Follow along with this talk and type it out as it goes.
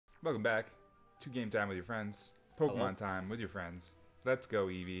Welcome back to Game Time with Your Friends. Pokemon Hello. Time with your friends. Let's go,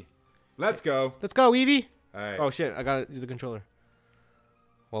 Eevee. Let's go. Let's go, Eevee. Alright. Oh shit, I gotta use the controller.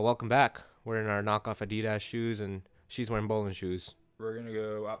 Well, welcome back. We're in our knockoff Adidas shoes, and she's wearing bowling shoes. We're going to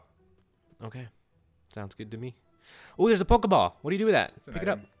go up. Okay, sounds good to me. Oh, there's a Pokeball. What do you do with that? It's an Pick it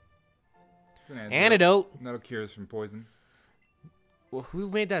up. item. It's an Antidote. That'll cure us from poison. Well, who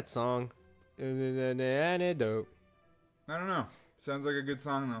made that song? Antidote. I don't know. Sounds like a good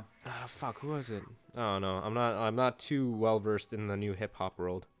song, though. Ah, fuck. Who was it? Oh no, I'm not too well versed in the new hip hop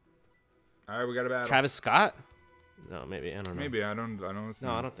world. Alright, we got a battle. Travis Scott? No, maybe. I don't know. Maybe. I don't listen.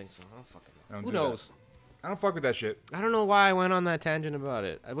 No, I don't think so. I don't fucking know. I don't Who do that. knows? I don't fuck with that shit. I don't know why I went on that tangent about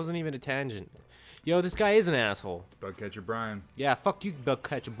it. It wasn't even a tangent. Yo, this guy is an asshole. Bugcatcher Brian. Yeah, fuck you,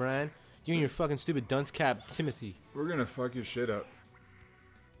 Bugcatcher Brian. You and your fucking stupid dunce cap, Timothy. We're gonna fuck your shit up.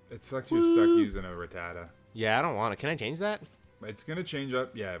 It sucks you're stuck using a Rattata. Yeah, I don't want it. Can I change that? It's gonna change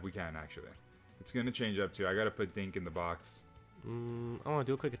up. Yeah, we can actually. It's gonna change up too. I gotta put Dink in the box. I want to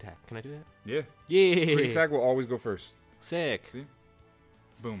do a quick attack. Can I do that? Yeah. Yeah. Quick attack will always go first. Sick. See?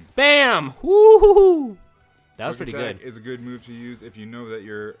 Boom. Bam! Woo! That was Quick pretty attack good. is a good move to use if you know that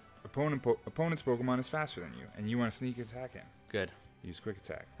your opponent's Pokemon is faster than you, and you want to sneak attack in. Good. Use quick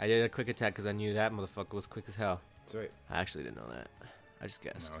attack. I did a quick attack because I knew that motherfucker was quick as hell. That's right. I actually didn't know that. I just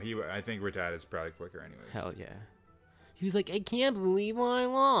guessed. No, I think Rattata is probably quicker anyways. Hell yeah. He was like, I can't believe I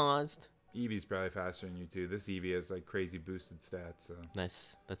lost. Eevee's probably faster than you too. This Eevee has like crazy boosted stats. So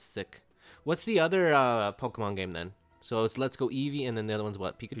Nice. That's sick. What's the other Pokemon game then? So it's Let's Go Eevee, and then the other one's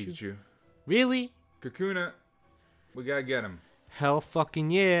what? Pikachu? Pikachu. Really? Kakuna. We gotta get him. Hell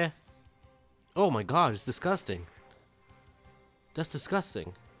fucking yeah. Oh my god, it's disgusting. That's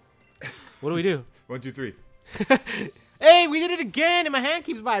disgusting. What do we do? 1, 2, 3. Hey, we did it again, and my hand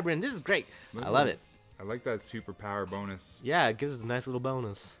keeps vibrating. This is great. Look I at love it. this. I like that super power bonus. Yeah, it gives us a nice little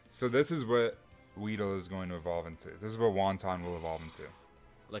bonus. So this is what Weedle is going to evolve into. This is what Wonton will evolve into.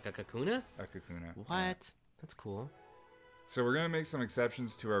 Like a Kakuna? A Kakuna. What? Yeah. That's cool. So we're gonna make some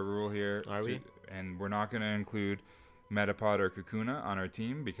exceptions to our rule here. Are we? And we're not gonna include Metapod or Kakuna on our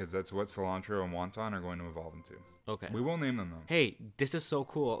team because that's what Cilantro and Wonton are going to evolve into. Okay. We will name them though. Hey, this is so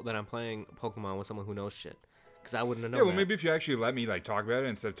cool that I'm playing Pokemon with someone who knows shit. Because I wouldn't have known Yeah, well, that. maybe if you actually let me like talk about it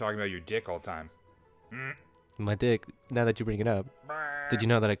instead of talking about your dick all the time. My dick, now that you bring it up. Did you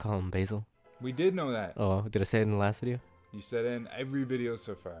know that I call him Basil? We did know that. Oh, did I say it in the last video? You said it in every video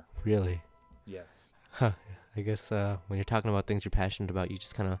so far. Really? Yes. Huh. I guess when you're talking about things you're passionate about, you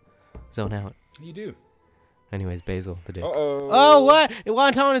just kind of zone out. You do. Anyways, Basil, the dick. Uh-oh. Oh, what?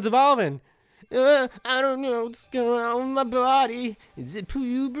 Wonton is evolving. I don't know what's going on with my body. Is it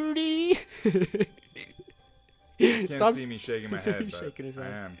puberty? You can't Stop- see me shaking my head, He's but shaking his I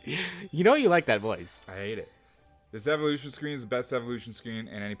head. am. You know you like that voice. I hate it. This evolution screen is the best evolution screen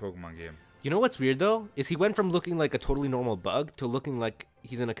in any Pokemon game. You know what's weird though? Is he went from looking like a totally normal bug to looking like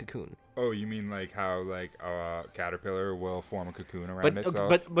he's in a cocoon. Oh, you mean like how like a caterpillar will form a cocoon around But itself?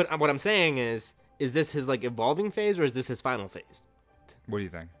 but what I'm saying is this his like evolving phase or is this his final phase? What do you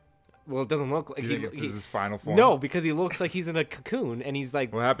think? Well, it doesn't look like Do you think this is his final form? No, because he looks like he's in a cocoon and he's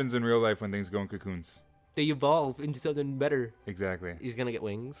like What happens in real life when things go in cocoons? they evolve into something better. Exactly. He's gonna get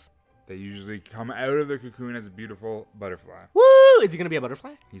wings. They usually come out of the cocoon as a beautiful butterfly. Woo! Is he gonna be a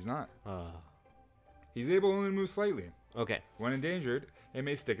butterfly? He's not. Oh. He's able only to move slightly. Okay. When endangered, it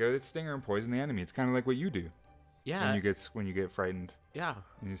may stick out its stinger and poison the enemy. It's kind of like what you do Yeah. when you get frightened. Yeah.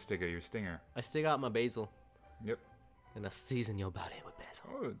 You stick out your stinger. I stick out my basil Yep. and I season your body with basil.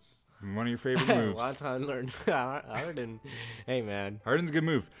 Oh, it's one of your favorite moves. Wonton learned Harden. Hey man. Harden's a good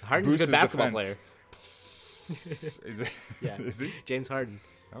move. Harden's a Boosts good his basketball defense. player. Is it? Yeah. Is he? James Harden.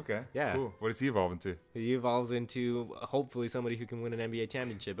 Okay. Yeah. Cool. What does he evolve into? He evolves into hopefully somebody who can win an NBA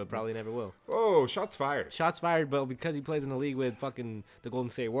championship, but probably never will. Oh, shots fired. Shots fired, but because he plays in a league with fucking the Golden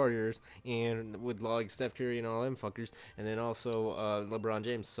State Warriors and with like Steph Curry and all them fuckers, and then also LeBron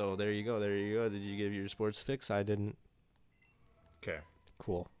James. So there you go. There you go. Did you give your sports fix? I didn't. Okay.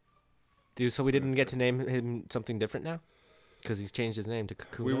 Cool. Dude, so we didn't get to name him something different now? Because he's changed his name to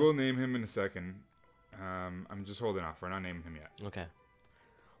Kakuna? We will name him in a second. I'm just holding off. We're not naming him yet. Okay.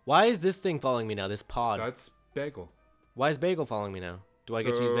 Why is this thing following me now, this pod? That's Bagel. Why is Bagel following me now? Do I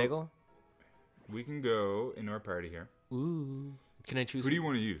get to use So- Bagel? We can go into our party here. Ooh. Can I choose? Who do you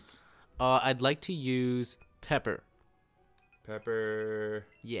want to use? I'd like to use Pepper. Pepper.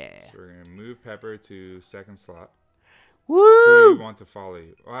 Yeah. So we're going to move Pepper to second slot. Woo! Who do you want to follow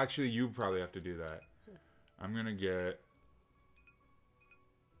you? Well, actually, you probably have to do that. I'm going to get...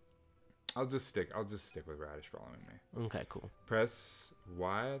 I'll just stick with Radish following me. Okay, cool. Press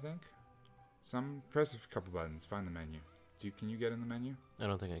Y, I think. Press a couple buttons. Find the menu. Can you get in the menu? I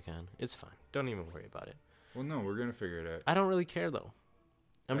don't think I can. It's fine. Don't even worry about it. Well, no, we're gonna figure it out. I don't really care though.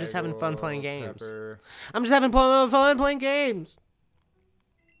 I'm just having fun playing games. Pepper. I'm just having fun playing games.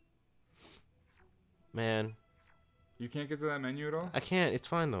 Man, You can't get to that menu at all? I can't. It's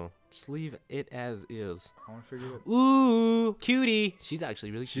fine though. Just leave it as is. I want to figure it out. Ooh, cutie. She's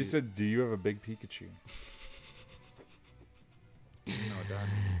actually really She cute. said, "Do you have a big Pikachu?" You know what that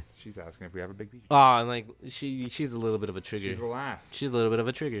means. She's asking if we have a big Pikachu. Oh, and like she's a little bit of a trigger. She's the last. She's a little bit of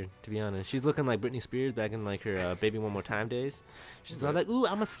a trigger, to be honest. She's looking like Britney Spears back in like her Baby One More Time days. She's all like, "Ooh,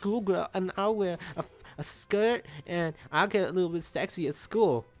 I'm a schoolgirl, and I'll wear a skirt, and I'll get a little bit sexy at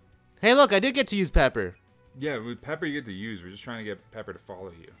school." Hey, look, I did get to use Pepper. Yeah, with Pepper you get to use. We're just trying to get Pepper to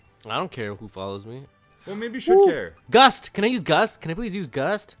follow you. I don't care who follows me. Well, maybe you should care. Gust. Can I use Gust? Can I please use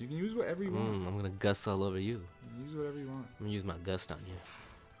Gust? You can use whatever you want. I'm gonna Gust all over you. You can use whatever you want. I'm gonna use my Gust on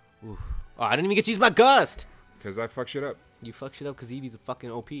you. Ooh. Oh, I didn't even get to use my Gust. Because I fuck shit up. You fuck shit up because Eevee's a fucking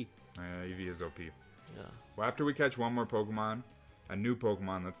OP. Eevee is OP. Yeah. Well, after we catch one more Pokemon, a new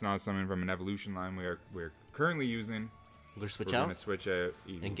Pokemon that's not something from an evolution line we're currently using, We're gonna switch we're out gonna switch out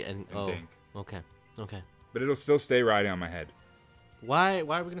Eevee and Dink. Okay. Okay. But it'll still stay riding on my head Why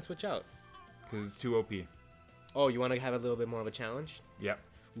are we gonna switch out? because it's too OP. Oh, you want to have a little bit more of a challenge? Yep.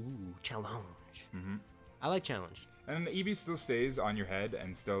 Ooh, challenge. Mm-hmm. I like challenge. And Eevee still stays on your head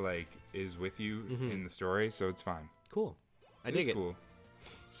and still like is with you in the story, so it's fine. Cool. I dig it. Cool.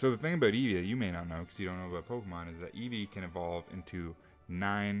 So the thing about Eevee that you may not know because you don't know about Pokemon is that Eevee can evolve into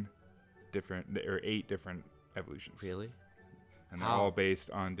 8 different evolutions. Really? And they're all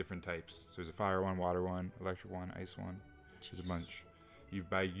based on different types. So there's a fire one, water one, electric one, ice one. There's a bunch.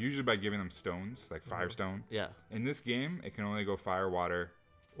 Usually by giving them stones, like Firestone. Yeah. In this game, it can only go fire, water,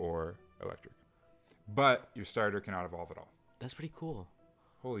 or electric. But your starter cannot evolve at all. That's pretty cool.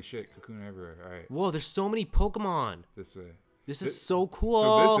 Holy shit, Kakuna everywhere. All right. Whoa, there's so many Pokemon. This way. This is so cool.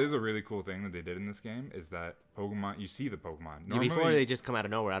 So this is a really cool thing that they did in this game is that Pokemon, you see the Pokemon. Normally, before they just come out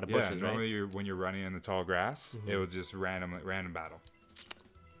of nowhere, out of bushes, normally right? when you're running in the tall grass, it will just random battle.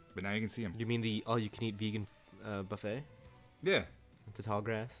 But now you can see them. You mean the all-you-can-eat vegan buffet? Yeah. With the tall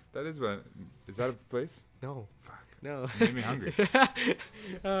grass? That is what. Is that a place? No. Fuck. No. You made me hungry.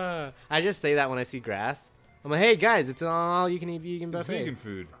 I just say that when I see grass. I'm like, hey guys, it's an all-you-can-eat vegan It's buffet. vegan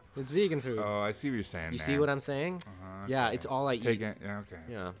food. It's vegan food. Oh, I see what you're saying. You see what I'm saying? Yeah, okay. it's all I eat. Yeah, okay.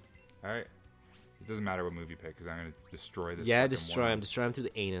 Yeah. All right. It doesn't matter what move you pick because I'm gonna destroy this. Yeah, fucking destroy one. him. Destroy him through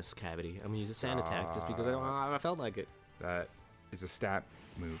the anus cavity. I'm gonna use a sand attack just because I felt like it. That is a stat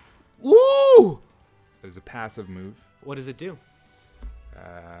move. Woo! It is a passive move. What does it do?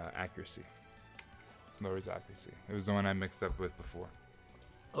 Accuracy. Lowers accuracy. It was the one I mixed up with before.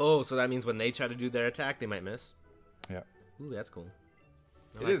 Oh, so that means when they try to do their attack, they might miss. Yeah. Ooh, that's cool.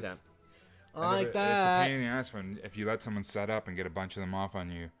 I It like is. that. I And like It's that. a pain in the ass if you let someone set up and get a bunch of them off on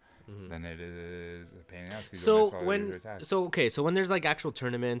you. Then it is a pain in the ass. 'Cause you'll miss all your attacks. So when there's like actual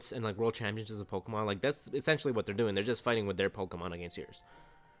tournaments and like world championships of Pokemon, like that's essentially what they're doing. They're just fighting with their Pokemon against yours.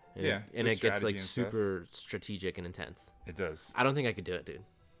 And Yeah, and with it gets like strategy and stuff. super strategic and intense. It does. I don't think I could do it, dude.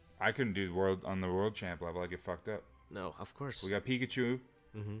 I couldn't do on the world champ level. I get fucked up. No, of course. We got Pikachu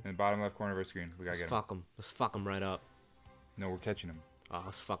in the bottom left corner of our screen. We gotta get him. Fuck them. Let's fuck them right up. No, we're catching him. Oh,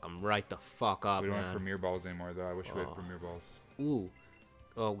 let's fuck them right the fuck up, We don't have man. Premier Balls anymore, though. I wish we had Premier Balls. Ooh.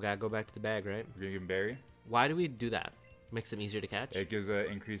 Oh, we gotta go back to the bag, right? We're gonna give him Berry. Why do we do that? Makes them easier to catch? It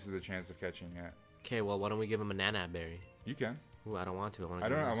increases the chance of catching. Yeah, Okay, well, why don't we give him a Nana berry? you can. Ooh, I don't want to. I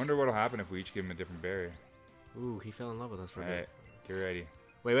don't know. I wonder what'll happen if we each give him a different berry. Ooh, he fell in love with us for a All bit. right, get ready.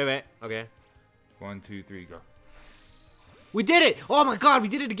 Wait. Okay. 1, 2, 3, go. We did it! Oh my god, we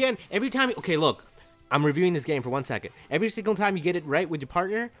did it again! Every time... Okay, look. I'm reviewing this game for 1 second. Every single time you get it right with your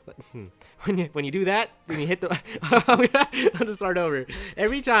partner, when you do that, when you hit the... I'm gonna start over.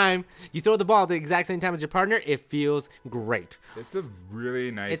 Every time you throw the ball at the exact same time as your partner, it feels great. It's a really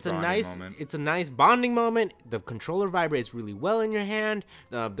nice moment. It's a nice bonding moment. The controller vibrates really well in your hand.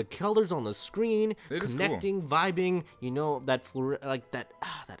 The colors on the screen, It is connecting, vibing. You know that that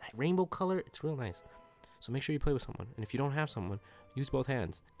rainbow color. It's real nice. So make sure you play with someone. And if you don't have someone, use both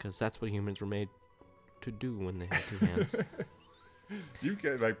hands because that's what humans were made to do when they have 2 hands. You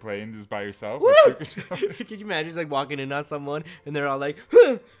can like playing just by yourself. Could you imagine just like walking in on someone and they're all like,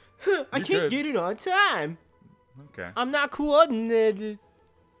 I can't get it on time. Okay. I'm not coordinated.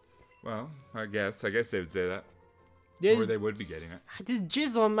 Well, I guess they would say that. There's, Or they would be getting it. there's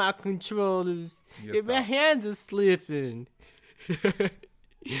jizz on my controllers. Yes, And my sir. hands are slipping.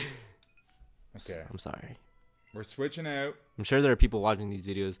 Okay. I'm sorry. We're switching out. I'm sure there are people watching these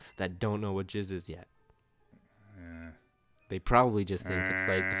videos that don't know what jizz is yet. They probably just think it's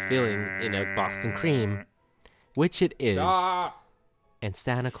like the filling in a Boston cream which it is. Stop! And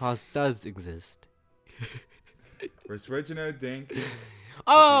Santa Claus does exist. We're switching out Dink.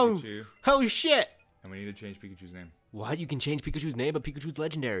 Oh! Pikachu, Holy shit! and we need to change Pikachu's name. What? You can change Pikachu's name, but Pikachu's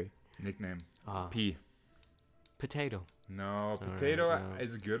legendary. Nickname. Ah. P. Potato. No, Potato no.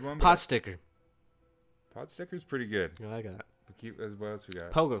 is a good one. Pot sticker. Pot sticker's pretty good. I like that. But keep, what else we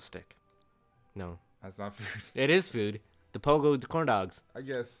got? Pogo stick. No. That's not food. It is food. The pogo, the corn dogs. I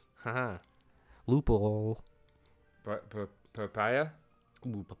guess. Haha. Loophole. Papaya?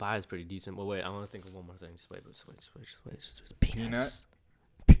 Ooh, papaya is pretty decent. Well, wait, I want to think of one more thing. Just wait. Penis.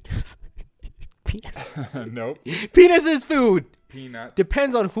 Penis. Penis. Nope. Penis is food. Peanut.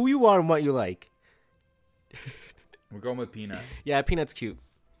 Depends on who you are and what you like. We're going with peanut. Yeah, peanut's cute.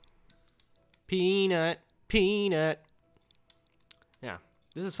 Peanut. Yeah,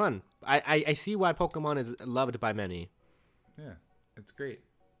 this is fun. I see why Pokemon is loved by many. Yeah, it's great.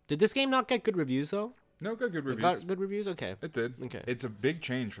 Did this game not get good reviews, though? No, got good reviews. It got good reviews? Okay. It did. Okay. It's a big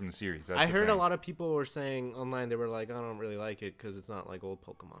change from the series. I heard a lot of people were saying online, they were like, I don't really like it because it's not like old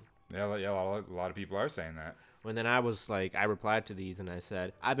Pokemon. Yeah, a lot of people are saying that. And then I was like, I replied to these and I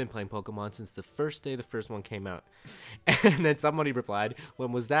said, I've been playing Pokemon since the first day the first one came out. And then somebody replied,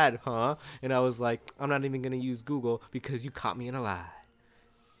 when was that, huh? And I was like, I'm not even going to use Google because you caught me in a lie.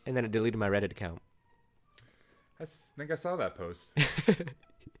 And then it deleted my Reddit account. I think I saw that post.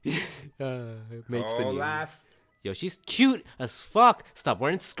 Makes the news. Lass. Yo, she's cute as fuck. Stop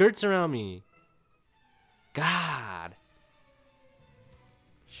wearing skirts around me. God.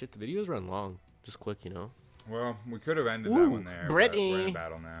 Shit, the videos run long. Just quick, you know. Well, we could have ended Ooh, that one there. Brittany. We're in a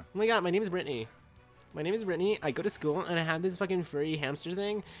battle now. Oh my god, my name is Brittany. My name is Brittany. I go to school and I have this fucking furry hamster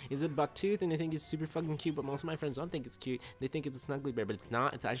thing. It's a bucktooth and I think it's super fucking cute, but most of my friends don't think it's cute. They think it's a snuggly bear, but it's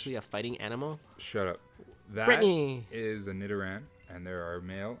not. It's actually a fighting animal. Shut up. That Brittany is a Nidoran, and there are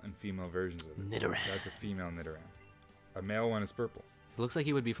male and female versions of it. Nidoran. That's a female Nidoran. A male one is purple. It looks like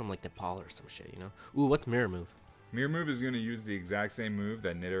he would be from like Nepal or some shit, you know? Ooh, what's Mirror Move? Mirror Move is going to use the exact same move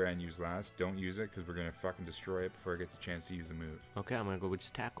that Nidoran used last. Don't use it because we're going to fucking destroy it before it gets a chance to use the move. Okay, I'm going to go with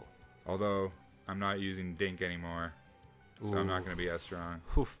just Tackle. Although, I'm not using Dink anymore, so I'm not going to be as strong.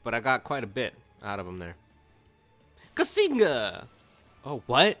 Oof, but I got quite a bit out of him there. Kasinga! Oh,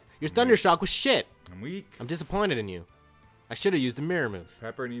 what? Your Thundershock was shit. I'm weak. I'm disappointed in you. I should have used the Mirror Move.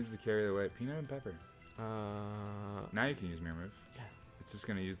 Pepper needs to carry the weight. Peanut and Pepper. Now you can use Mirror Move. Yeah. It's just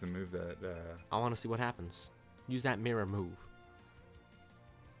going to use the move that... I want to see what happens. Use that Mirror Move.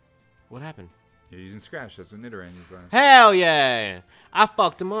 What happened? You're using Scratch. That's what Nidoran used last. Hell yeah! I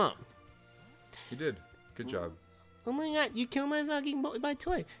fucked him up. You did. Good job. Oh my god, you killed my fucking my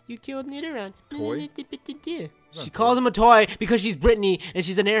toy. You killed Nidoran. Toy? She calls him a toy because she's Brittany and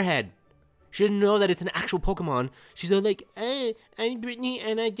she's an airhead. She doesn't know that it's an actual Pokemon. She's all like, hey, I'm Brittany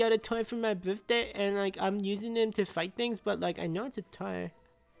and I got a toy for my birthday and like I'm using them to fight things, but like I know it's a toy.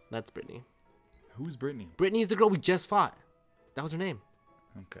 That's Brittany. Who's Brittany? Brittany is the girl we just fought. That was her name.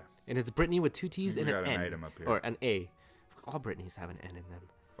 Okay. And it's Brittany with two T's and We an got an N. item up here. Or an A. All Brittany's have an N in them.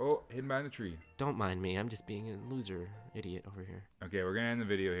 Oh, hidden behind the tree. Don't mind me. I'm just being a loser idiot over here. Okay, we're going to end the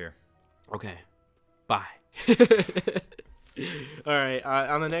video here. Okay. Bye. Alright,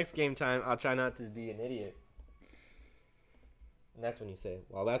 on the next game time, I'll try not to be an idiot. And that's when you say,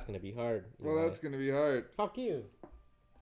 well, that's going to be hard. Well, that's going to be hard. Fuck you.